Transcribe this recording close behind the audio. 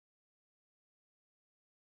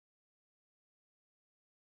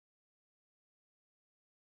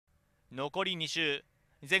残り2周、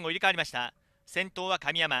前後入れ替わりました。先頭は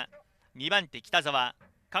神山、2番手北沢、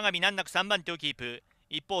鏡難なく3番手をキープ。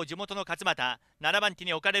一方地元の勝俣、7番手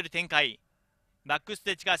に置かれる展開。バックス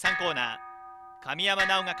テッチが3コーナー、神山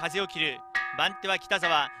直が風を切る。番手は北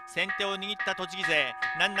沢、先手を握った栃木勢、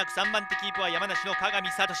難なく3番手キープは山梨の鏡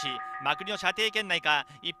聡、まくりの射程圏内か。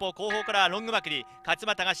一方後方からロングまくり、勝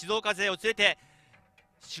俣が静岡勢を連れて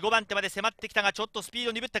4、5番手まで迫ってきたが、ちょっとスピー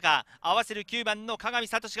ド鈍ったか。合わせる9番の鏡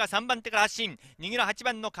聡が3番手から発進、逃げる8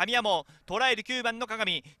番の神山を捉える9番の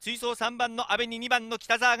鏡、追走3番の阿部に2番の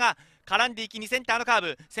北沢が絡んでいき、2センターのカー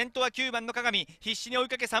ブ。先頭は9番の鏡、必死に追い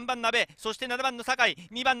かけ3番の阿部、そして7番の酒井、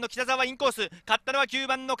2番の北沢はインコース。勝ったのは9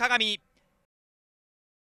番の鏡。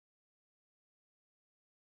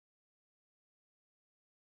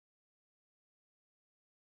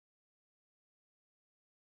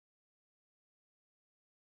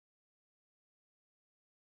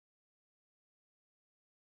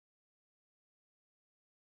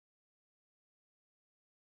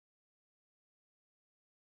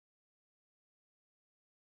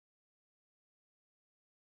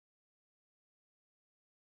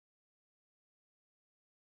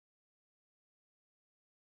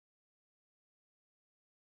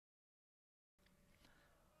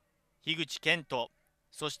樋口健人、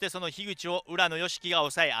そしてその樋口を浦野良樹が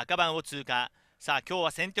抑え赤番を通過。さあ今日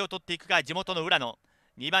は先手を取っていくか地元の浦野。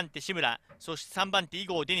2番手志村、そして3番手伊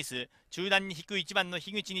郷デニス、中段に引く1番の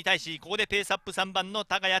樋口に対し、ここでペースアップ3番の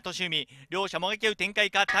高谷俊文、両者もがけう展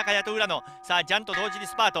開か。高谷と浦野、さあジャンと同時に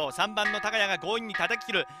スパート。3番の高谷が強引に叩き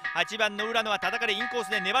切る。8番の浦野は叩かれインコース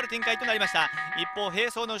で粘る展開となりました。一方並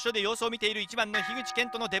走の後ろで様子を見ている1番の樋口健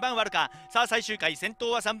人の出番はあるか。さあ最終回、先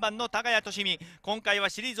頭は3番の高谷俊文、今回は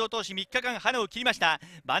シリーズを通し3日間花を切りました。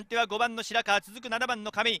番手は5番の白川、続く7番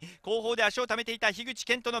の亀井、後方で足を溜めていた樋口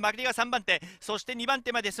健人のまくりが3番手、そして2番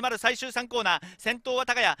手まで迫る最終3コーナー。先頭は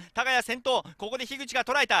高谷、高谷先頭、ここで樋口が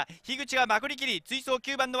捉えた。樋口がまくり切り、追走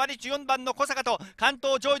9番の割地、4番の小坂と関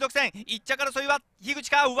東上位独占。1着争いは樋口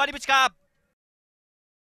か割淵か。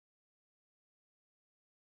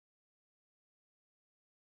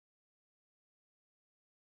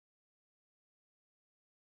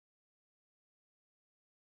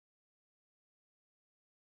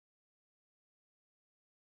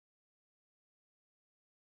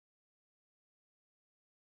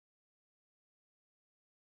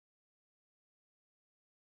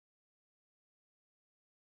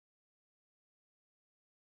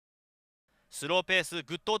スローペース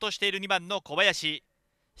ぐっと落としている2番の小林、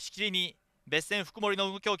しきりに別線福森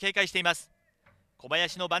の動きを警戒しています。小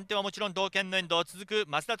林の番手はもちろん同県のエンド、続く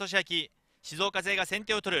増田俊明、静岡勢が先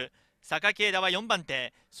手を取る。榊枝は4番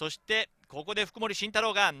手、そしてここで福森慎太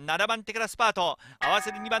郎が7番手からスパート。合わ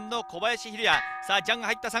せる2番の小林秀也、さあジャンが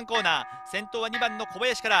入った3コーナー。先頭は2番の小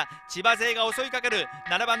林から千葉勢が襲いかかる。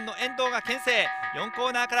7番の遠藤が牽制、4コ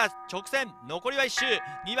ーナーから直線、残りは1周。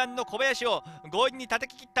2番の小林を強引に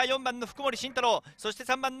叩き切った4番の福森慎太郎、そして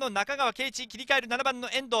3番の中川圭一、切り替える7番の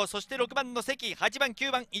遠藤、そして6番の関、8番9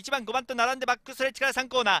番1番5番と並んでバックストレッチから3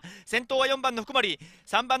コーナー。先頭は4番の福森、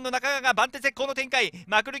3番の中川が番手絶好の展開。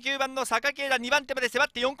まくる9番の榊枝、2番手まで迫っ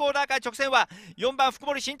て4コーナーから直線は4番福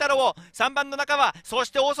森慎太郎を3番の中川、そ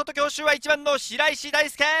して大外強襲は1番の白石大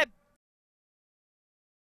輔。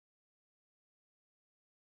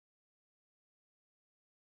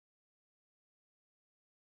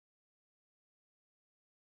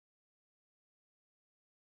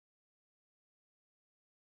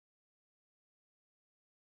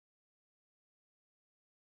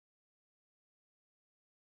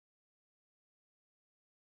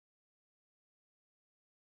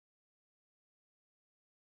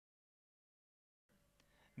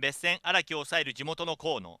別線荒木を抑える地元の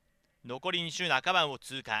河野、残り2周の赤番を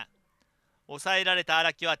通過。抑えられた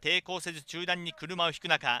荒木は抵抗せず中段に車を引く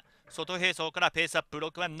中、外並走からペースアップ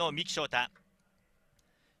6番の三木翔太、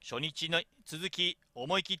初日の続き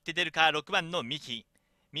思い切って出るか。6番の三木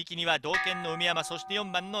には同県の梅山、そして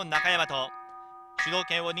4番の中山と主導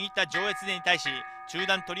権を握った上越勢に対し中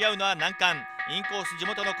段取り合うのは難関。インコース地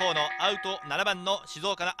元の河野、アウト7番の静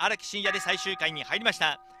岡の荒木真也で最終回に入りまし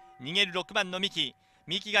た。逃げる6番の三木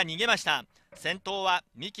が逃げました。先頭は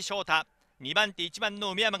三木翔太、2番手1番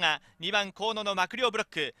の梅山が2番河野のまくりをブロッ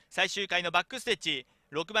ク。最終回のバックステッチ、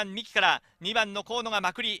6番三木から2番の河野が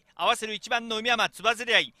まくり、合わせる1番の梅山、つばぜ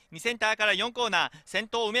り合い。2センターから4コーナー、先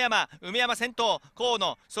頭梅山先頭河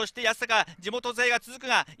野、そして安坂、地元勢が続く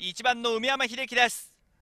が1番の梅山秀樹です。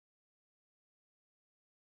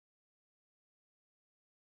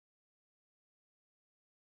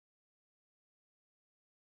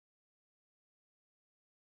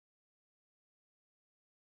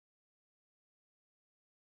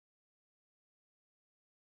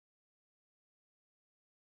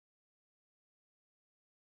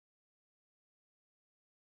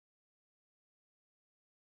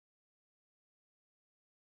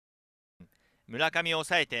村上を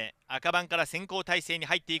抑えて赤番から先行体制に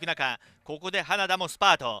入っていく中、ここで花田もス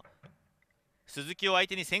パート。鈴木を相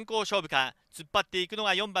手に先行勝負か、突っ張っていくの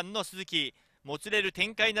が4番の鈴木。もつれる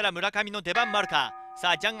展開なら村上の出番もあるか。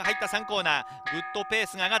さあジャンが入った3コーナー、グッとペー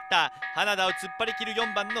スが上がった花田を突っ張り切る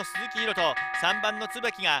4番の鈴木宏斗、3番の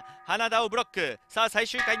椿が花田をブロック。さあ最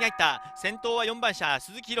終回に入った。先頭は4番車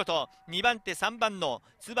鈴木宏斗、2番手3番の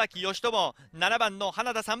椿義友、7番の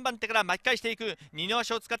花田3番手から巻き返していく。二の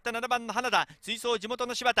足を使った7番の花田、追走地元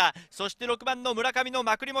の柴田、そして6番の村上の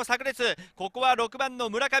まくりも炸裂。ここは6番の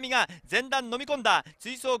村上が前段飲み込んだ。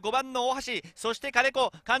追走5番の大橋、そして金子、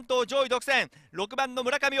関東上位独占。6番の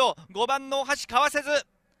村上を5番の大橋かわせず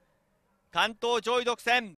関東上位独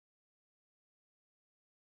占。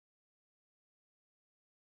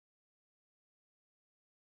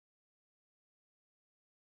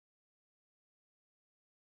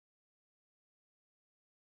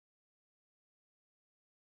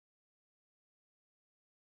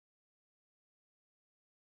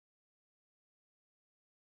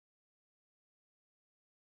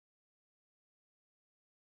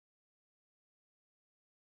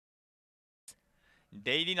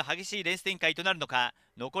出入りの激しいレース展開となるのか。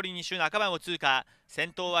残り2周半ばを通過。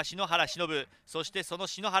先頭は篠原忍、そしてその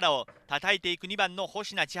篠原を叩いていく2番の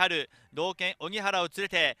星名千春、同県荻原を連れ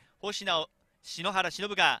て篠原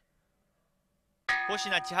忍が星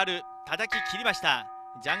名千春叩き切りました。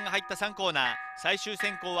ジャンが入った3コーナー、最終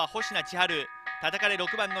先行は星名千春、叩かれ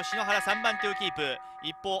6番の篠原3番手をキープ。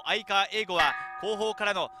一方相川英吾は後方か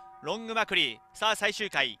らのロングまくり。さあ最終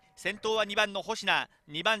回、先頭は2番の星名、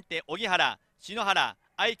2番手荻原、篠原、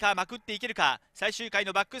相川まくっていけるか。最終回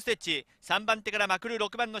のバックステッチ、3番手からまくる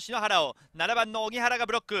6番の篠原を7番の荻原が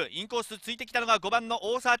ブロック。インコースついてきたのが5番の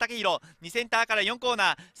大沢武弘、2センターから4コー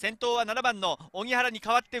ナー。先頭は7番の荻原に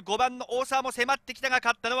代わって5番の大沢も迫ってきたが、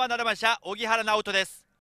勝ったのは7番車荻原直人です。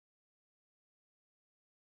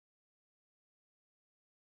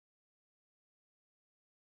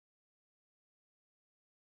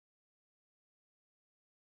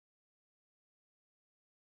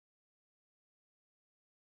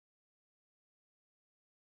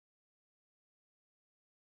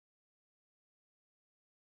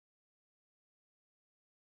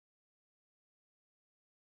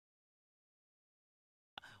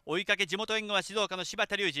追いかけ地元援護は静岡の柴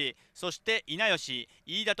田隆二、そして稲吉、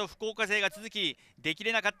飯田と福岡勢が続き、でき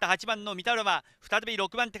れなかった8番の三田浦は再び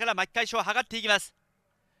6番手から巻き返しを図っていきます。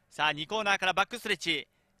さあ2コーナーからバックストレッチ、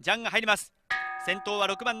ジャンが入ります。先頭は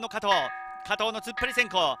6番の加藤の突っ張り先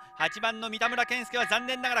行。8番の三田村健介は残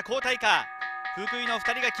念ながら交代か。福井の2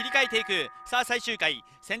人が切り替えていく。さあ最終回、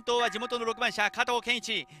先頭は地元の6番車加藤健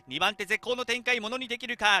一、2番手絶好の展開ものにでき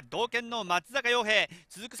るか。同県の松坂陽平、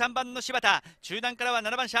続く3番の柴田、中段からは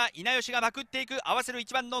7番車稲吉がまくっていく。合わせる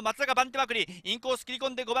1番の松坂番手まくり、インコース切り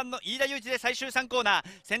込んで5番の飯田祐一で最終3コーナー。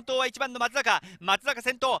先頭は1番の松坂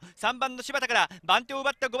先頭、3番の柴田から番手を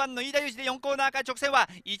奪った5番の飯田祐一で4コーナーから直線は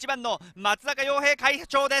1番の松坂陽平会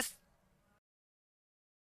長です。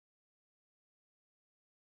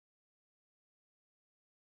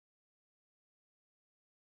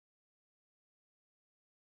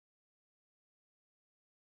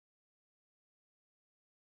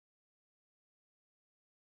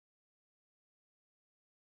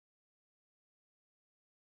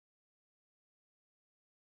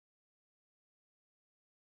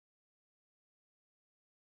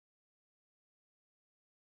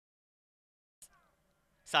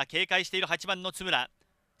さあ警戒している8番の津村、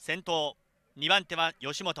先頭2番手は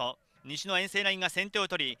吉本、西の遠征ラインが先手を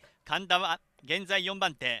取り、神田は現在4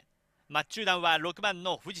番手、真っ中段は6番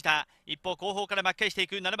の藤田、一方後方から巻き返してい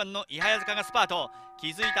く7番の伊早塚がスパート。気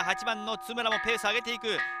づいた8番の津村もペース上げてい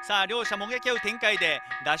く。さあ両者もげき合う展開で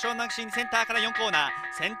打賞なくしにセンターから4コーナー。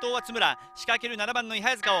先頭は津村、仕掛ける7番の伊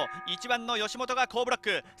早塚を1番の吉本が好ブロッ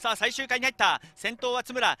ク。さあ最終回に入った。先頭は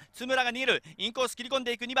津村が逃げる。インコース切り込ん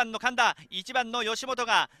でいく2番の神田、1番の吉本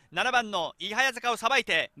が7番の伊早塚をさばい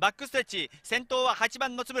てバックストレッチ。先頭は8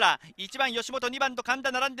番の津村、1番吉本、2番と神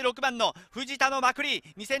田並んで6番の藤田のまくり。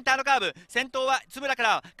2センターのカーブ、先頭は津村か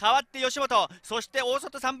ら変わって吉本、そして大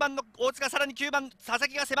外3番の大塚、さらに9番佐々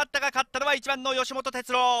木が迫ったが、勝ったのは1番の吉本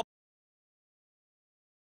哲郎。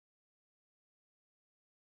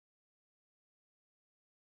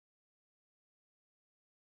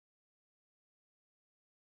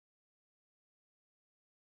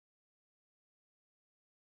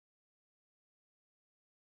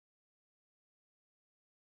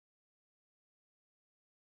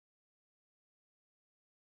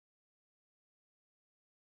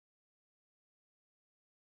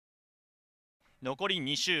残り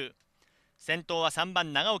2周、先頭は3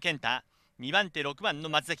番長尾健太、2番手6番の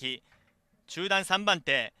松崎、中段3番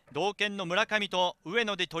手同県の村上と上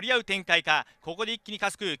野で取り合う展開か。ここで一気に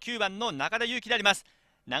加速9番の中田裕樹であります。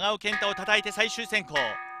長尾健太を叩いて最終先行、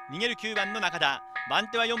逃げる9番の中田、番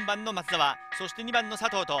手は4番の松沢、そして2番の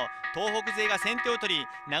佐藤と東北勢が先手を取り、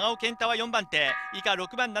長尾健太は4番手以下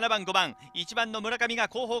6番7番5番1番の村上が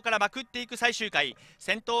後方からまくっていく最終回。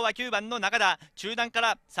先頭は9番の中田、中段か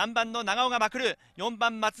ら3番の長尾がまくる、4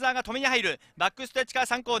番松沢が止めに入る。バックストレッチから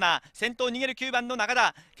3コーナー、先頭逃げる9番の中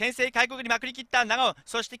田、牽制開国にまくりきった長尾、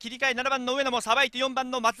そして切り替え7番の上野もさばいて4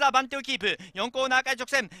番の松沢番手をキープ。4コーナーから直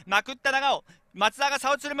線まくった長尾、松沢が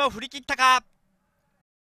差をつるも振り切ったか。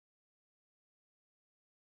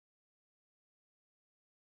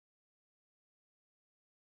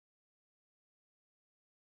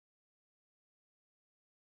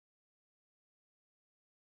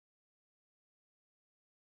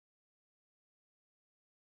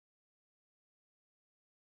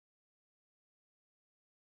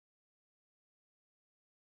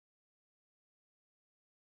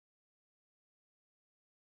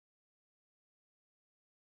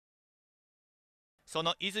そ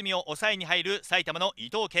の泉を抑えに入る埼玉の伊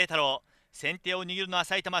藤慶太郎、先手を握るのは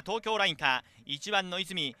埼玉東京ラインか。1番の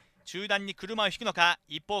泉、中段に車を引くのか。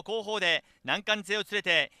一方後方で難関勢を連れ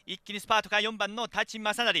て一気にスパートか。4番の太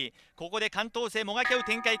刀正成、ここで関東勢もがき合う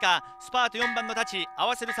展開か。スパート4番の太刀合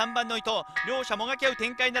わせる3番の伊藤、両者もがき合う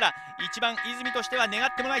展開なら1番泉としては願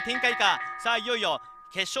ってもない展開か。さあいよいよ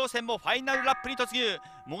決勝戦もファイナルラップに突入。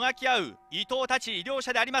もがき合う伊藤太刀両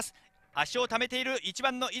者であります。足を溜めている1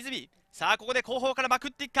番の泉、さあここで後方からまく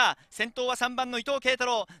っていくか。先頭は3番の伊藤慶太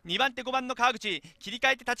郎、2番手5番の川口、切り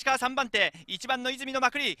替えて立川3番手1番の泉の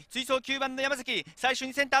まくり、追走9番の山崎、最初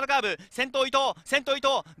にセンターのカーブ、先頭伊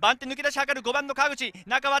藤、番手抜け出し図る5番の川口、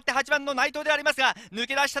中割って8番の内藤でありますが、抜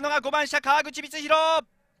け出したのが5番車川口光弘。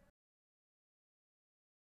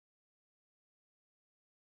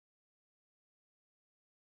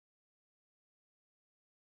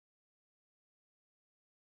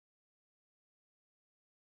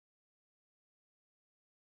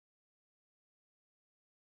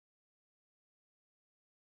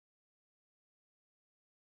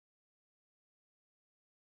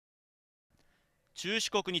中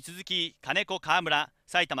四国に続き金子川村、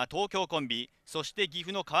埼玉東京コンビ、そして岐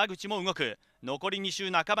阜の川口も動く。残り2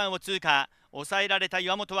周半ばを通過、抑えられた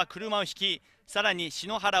岩本は車を引き、さらに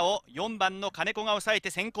篠原を4番の金子が抑え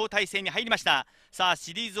て先行体制に入りました。さあ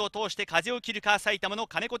シリーズを通して風を切るか埼玉の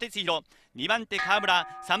金子哲弘、2番手川村、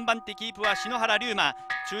3番手キープは篠原龍馬、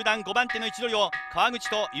中段5番手の位置取りを川口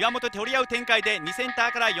と岩本取り合う展開で2センタ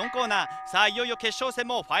ーから4コーナー。さあいよいよ決勝戦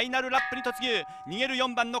もファイナルラップに突入。逃げる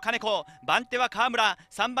4番の金子、番手は川村、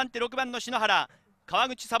3番手6番の篠原、川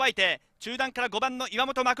口さばいて中段から5番の岩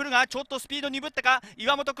本まくるがちょっとスピード鈍ったか。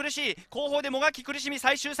岩本苦しい、後方でもがき苦しみ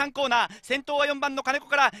最終3コーナー。先頭は4番の金子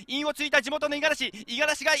からインをついた地元の五十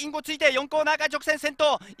嵐がインをついて4コーナーから直線先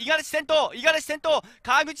頭、五十嵐先頭、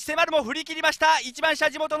川口迫るも振り切りました。1番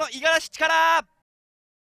車地元の五十嵐力。